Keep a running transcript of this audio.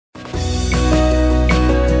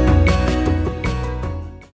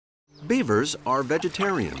Beavers are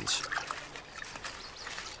vegetarians.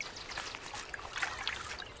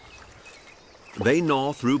 They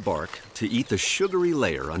gnaw through bark to eat the sugary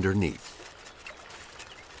layer underneath.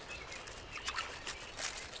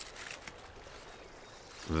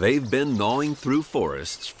 They've been gnawing through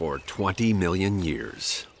forests for 20 million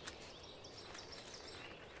years.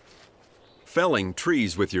 Felling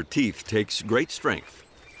trees with your teeth takes great strength,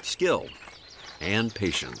 skill, and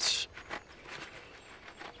patience.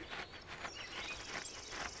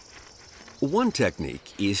 One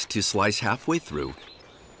technique is to slice halfway through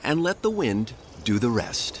and let the wind do the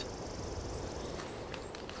rest.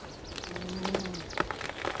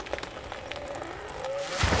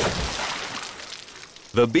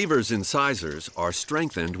 The beaver's incisors are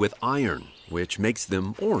strengthened with iron, which makes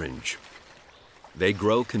them orange. They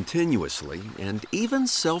grow continuously and even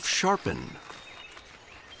self-sharpen.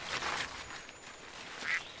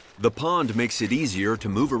 The pond makes it easier to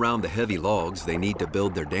move around the heavy logs they need to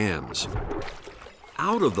build their dams.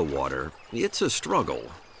 Out of the water, it's a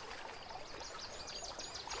struggle.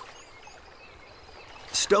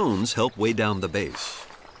 Stones help weigh down the base.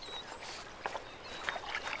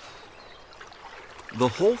 The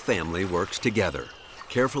whole family works together,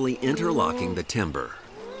 carefully interlocking the timber.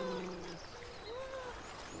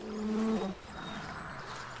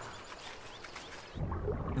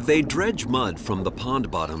 They dredge mud from the pond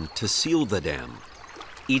bottom to seal the dam.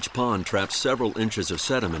 Each pond traps several inches of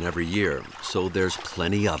sediment every year, so there's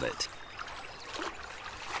plenty of it.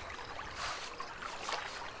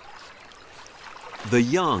 The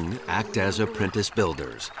young act as apprentice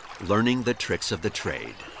builders, learning the tricks of the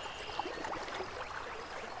trade.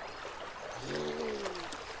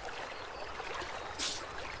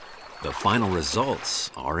 The final results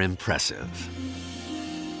are impressive.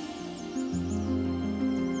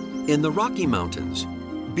 In the Rocky Mountains,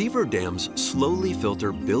 beaver dams slowly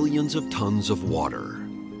filter billions of tons of water.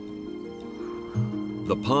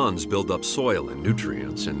 The ponds build up soil and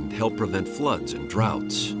nutrients and help prevent floods and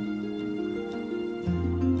droughts.